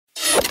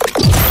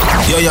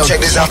Yo, check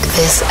this out.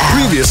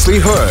 Previously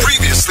heard.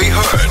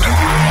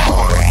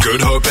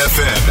 Good Hope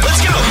FM.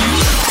 Let's go.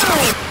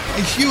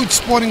 A huge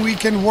sporting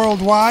weekend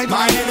worldwide.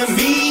 My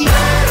enemy.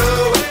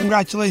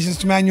 Congratulations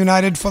to Man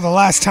United for the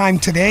last time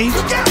today.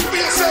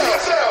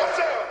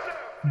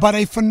 But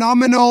a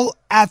phenomenal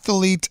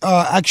athlete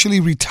actually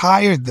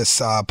retired this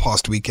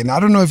past weekend. I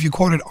don't know if you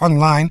caught it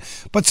online,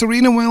 but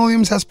Serena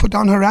Williams has put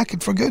down her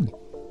racket for good.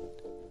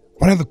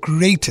 One of the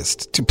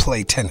greatest to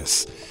play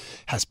tennis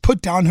has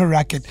put down her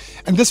racket,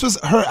 and this was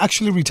her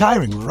actually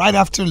retiring right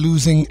after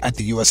losing at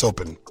the US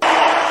Open.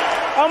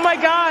 Oh my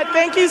God,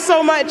 thank you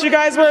so much. You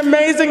guys were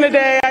amazing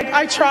today.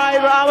 I tried,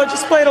 but I'll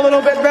just play it a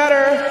little bit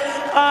better.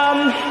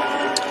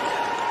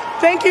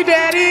 Thank you,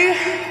 Daddy.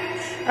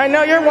 I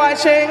know you're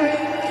watching.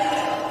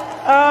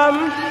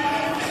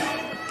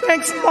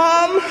 Thanks,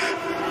 Mom.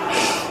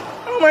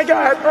 Oh my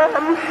God.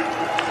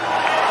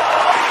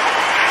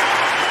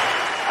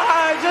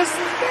 I just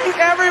thank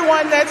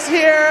everyone that's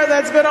here,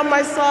 that's been on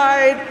my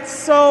side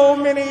so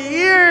many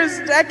years,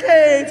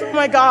 decades. Oh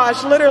my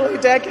gosh, literally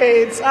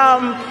decades.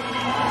 But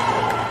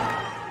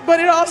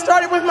it all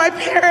started with my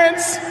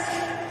parents,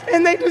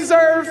 and they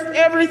deserve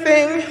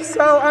everything.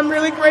 So I'm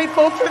really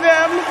grateful for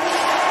them.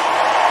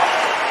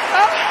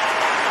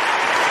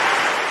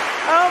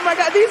 Oh my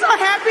God, these are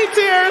happy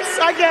tears,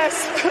 I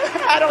guess.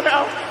 I don't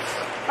know.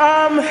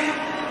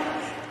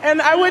 And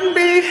I wouldn't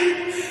be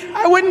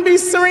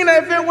Serena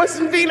if it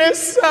wasn't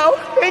Venus. So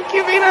thank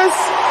you, Venus.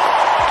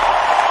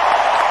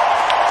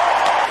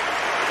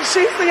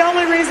 She's the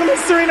only reason that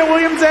Serena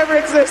Williams ever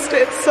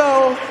existed.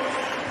 So,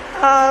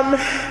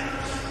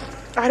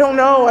 I don't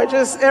know.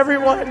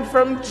 Everyone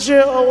from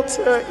Jill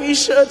to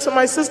Isha to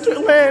my sister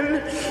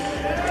Lynn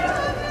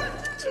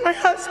to my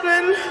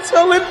husband to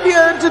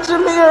Olympia to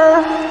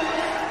Jameer,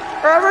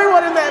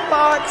 everyone in that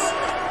box,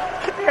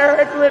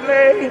 Eric,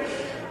 Renee,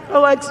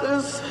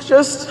 Alexis,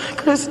 just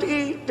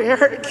Christy,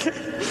 Derek.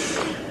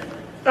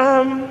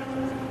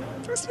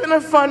 It's been a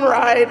fun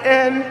ride,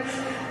 and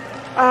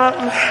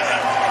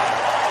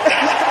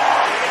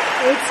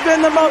it's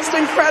been the most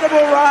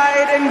incredible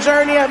ride and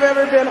journey I've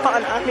ever been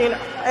on,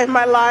 in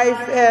my life.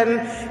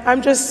 And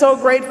I'm just so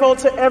grateful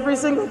to every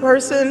single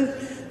person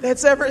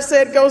that's ever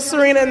said, go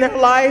Serena, in their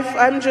life.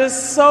 I'm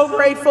just so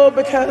grateful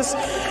because,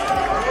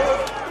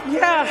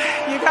 yeah,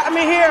 you got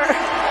me here.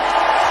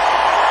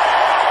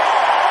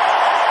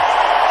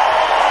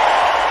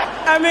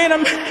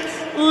 I'm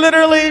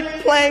literally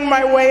playing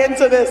my way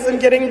into this and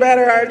getting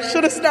better. I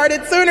should have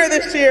started sooner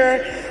this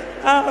year.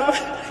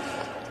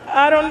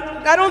 I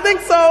don't think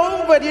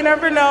so, but you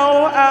never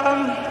know.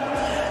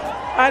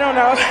 I don't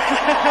know.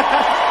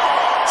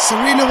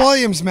 Serena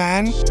Williams,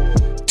 man.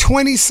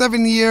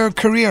 27-year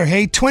career,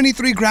 hey?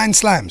 23 Grand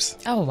Slams.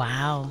 Oh,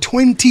 wow.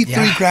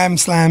 23 Grand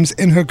Slams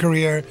in her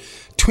career.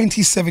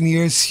 27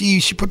 years.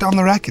 She put down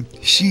the racket.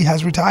 She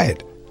has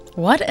retired.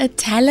 What a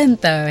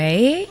talent, though,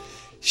 eh?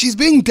 She's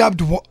being dubbed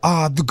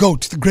the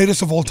GOAT, the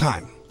greatest of all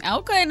time.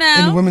 Okay,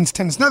 now. In women's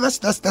tennis. No,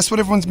 that's what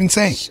everyone's been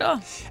saying. Sure.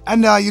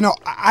 And,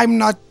 I'm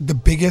not the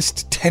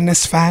biggest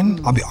tennis fan,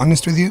 I'll be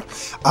honest with you.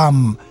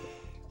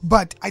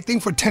 But I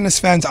think for tennis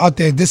fans out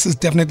there, this is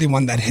definitely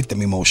one that hit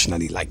them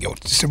emotionally. Like,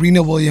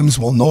 Serena Williams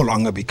will no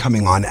longer be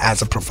coming on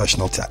as a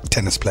professional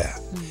tennis player.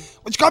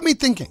 Which got me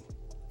thinking,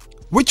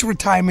 which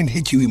retirement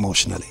hit you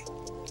emotionally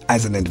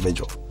as an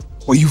individual?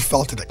 Where you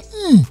felt it like,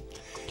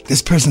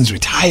 this person's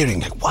retiring.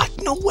 Like, what?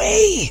 No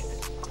way.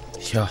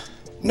 Sure.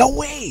 No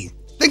way.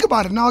 Think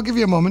about it. Now I'll give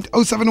you a moment.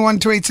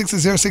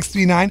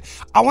 071-286-0639.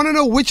 I want to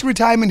know which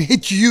retirement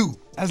hit you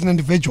as an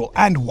individual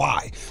and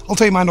why. I'll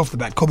tell you mine off the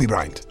bat. Kobe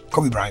Bryant.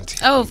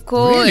 Oh, of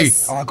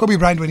course. Really? Kobe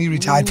Bryant, when he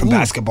retired from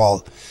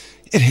basketball,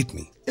 it hit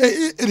me.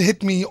 It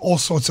hit me all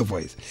sorts of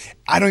ways.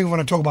 I don't even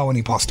want to talk about when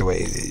he passed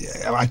away.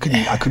 I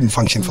couldn't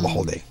function for the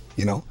whole day,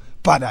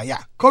 But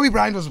Kobe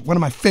Bryant was one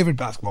of my favorite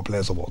basketball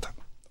players of all time.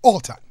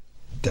 All time.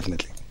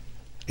 Definitely.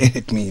 It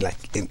hit me like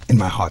in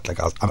my heart. Like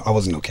I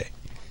wasn't okay.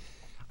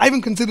 I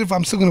even considered if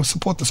I'm still going to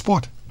support the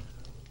sport.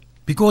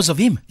 Because of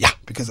him? Yeah,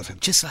 because of him.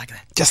 Just like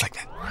that. Just like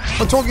that.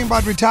 We're talking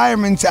about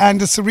retirements,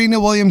 and Serena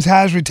Williams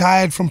has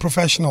retired from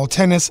professional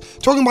tennis.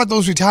 Talking about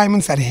those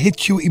retirements that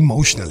hit you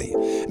emotionally.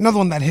 Another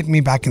one that hit me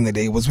back in the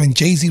day was when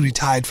Jay-Z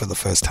retired for the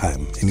first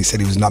time, and he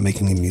said he was not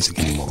making any music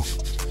anymore.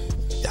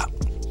 Yeah.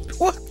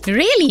 What?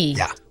 Really?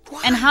 Yeah.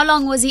 And how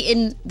long was he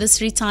in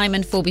this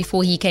retirement for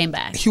before he came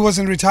back? He was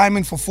in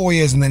retirement for 4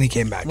 years and then he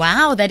came back.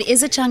 Wow, that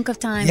is a chunk of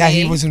time. Yeah,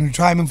 he was in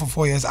retirement for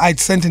 4 years. I'd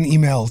sent an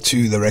email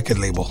to the record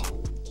label.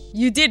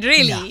 You did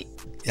really?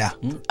 Yeah.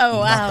 Oh,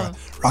 wow.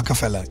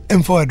 Rockefeller.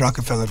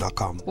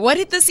 info@rockefeller.com. What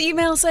did this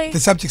email say? The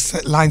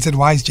subject line said,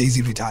 why is Jay-Z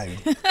retiring?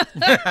 Oh,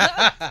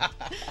 wow.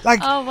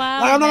 Like, I'm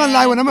not going to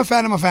lie. When I'm a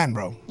fan,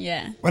 bro.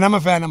 Yeah. When I'm a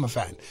fan, I'm a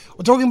fan.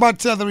 We're talking about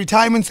the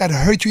retirements that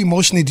hurt you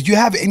emotionally. Did you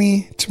have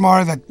any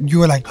tomorrow that you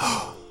were like,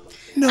 oh,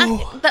 no?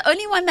 The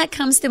only one that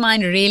comes to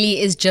mind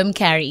really is Jim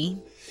Carrey.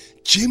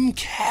 Jim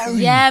Carrey?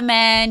 Yeah,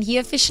 man. He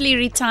officially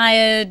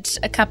retired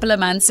a couple of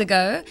months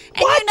ago.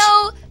 And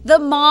what? The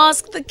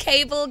Mask, The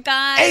Cable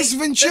Guy. Ace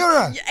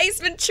Ventura.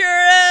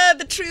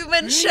 The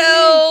Truman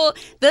Show.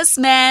 This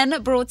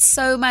man brought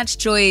so much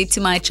joy to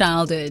my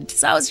childhood.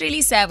 So I was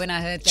really sad when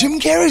I heard that.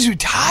 Jim Carrey's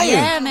retired.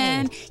 Yeah,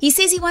 man. He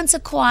says he wants a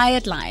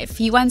quiet life.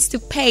 He wants to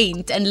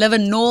paint and live a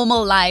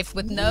normal life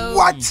with no...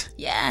 What?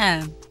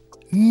 Yeah.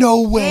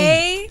 No way.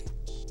 Hey?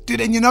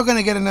 Dude, and you're not going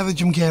to get another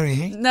Jim Carrey,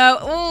 hey? No.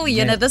 Oh,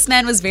 you know, this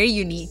man was very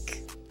unique.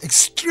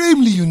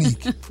 Extremely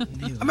unique.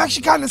 I'm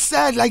actually kind of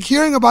sad, like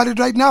hearing about it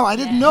right now. I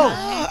didn't know.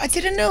 I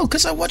didn't know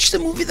because I watched the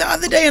movie the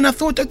other day and I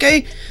thought,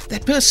 okay,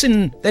 that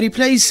person that he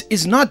plays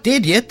is not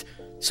dead yet,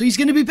 so he's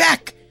going to be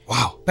back.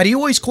 Wow. But he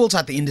always calls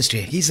out the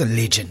industry. He's a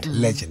legend.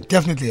 Legend.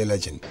 Definitely a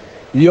legend.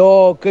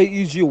 Yo,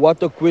 Easy,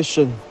 what a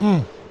question.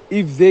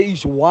 If there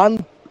is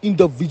one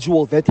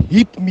individual that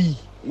hit me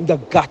in the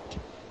gut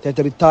that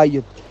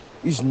retired,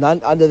 is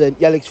none other than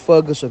Alex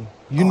Ferguson.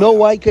 You know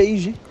why,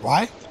 Easy?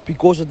 Why?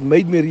 Because it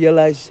made me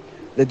realize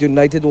that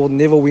United will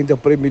never win the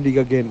Premier League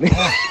again.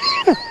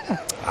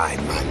 Aye,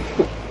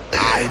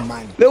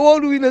 man. They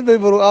won't win it,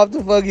 bro,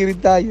 after fucking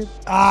retired.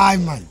 Aye,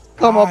 man.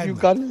 Come Aye, up, you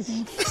man. gunners.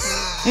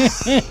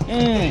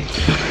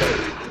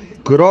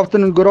 Good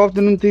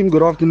afternoon, team.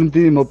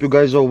 Hope you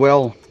guys are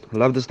well.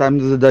 Love this time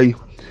of the day.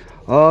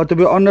 To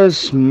be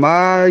honest,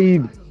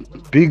 my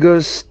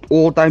biggest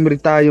all-time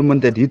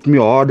retirement that hit me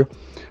hard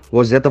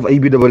was that of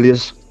AB de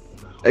Villiers.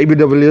 AB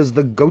de Villiers,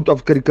 the GOAT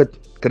of cricket,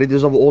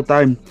 greatest of all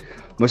time,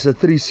 Mr.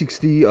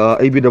 360,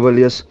 AB de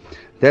Villiers.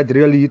 That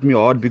really hit me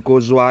hard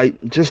because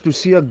just to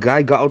see a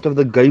guy go out of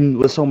the game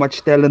with so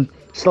much talent,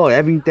 still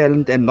having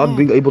talent and not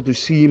being able to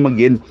see him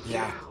again.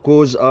 Yeah.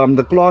 Because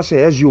the class he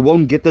has, you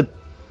won't get it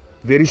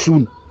very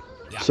soon.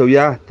 Yeah. So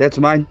yeah, that's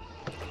mine.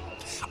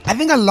 I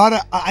think a lot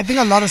of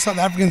South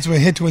Africans were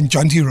hit when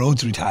John T.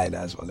 Rhodes retired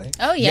as well. Eh?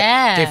 Oh,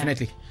 yeah.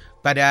 Definitely.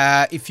 But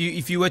if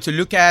you were to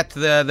look at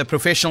the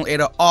professional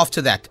era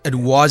after that, it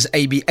was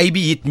AB.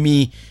 AB hit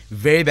me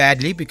very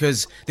badly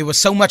because there was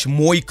so much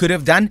more he could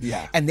have done.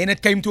 Yeah. And then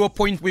it came to a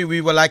point where we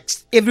were like,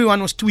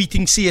 everyone was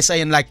tweeting CSA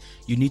and like,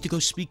 you need to go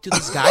speak to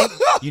this guy.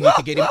 You need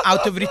to get him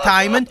out of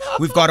retirement.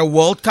 We've got a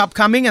World Cup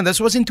coming, and this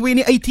was in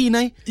 2018,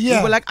 eh? Yeah.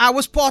 We were like, I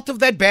was part of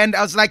that band.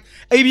 I was like,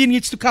 AB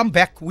needs to come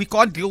back. We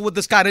can't deal with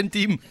this current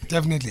team.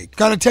 Definitely.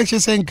 Got a text here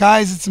saying,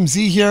 guys, it's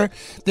MZ here.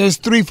 There's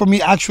 3 for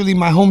me, actually.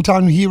 My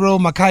hometown hero,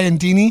 Makai and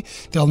Dini.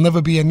 There'll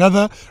never be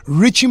another.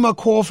 Richie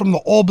McCaw from the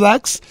All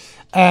Blacks.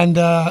 And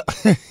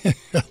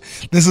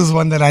this is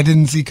one that I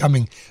didn't see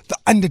coming. The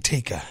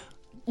Undertaker.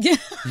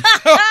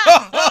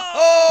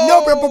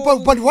 No,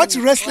 but what's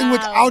wrestling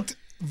without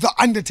The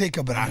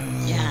Undertaker, bro?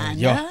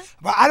 Yeah.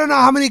 But I don't know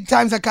how many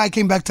times that guy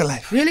came back to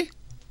life. Really?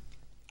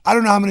 I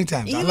don't know how many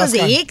times. He I was lost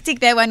count. hectic,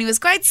 that one. He was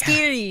quite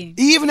scary.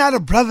 He even had a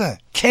brother,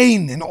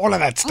 Kane, and all of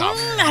that stuff.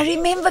 I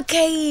remember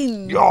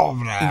Kane. Yo,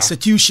 bro.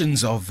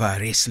 Institutions of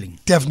wrestling.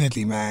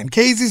 Definitely, man.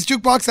 KZ's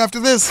Jukebox after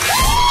this.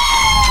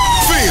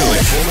 Feel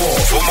it.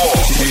 For more,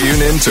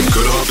 tune in to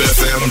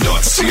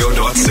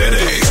goodhopefm.co.za.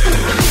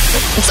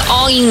 It's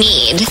all you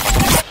need.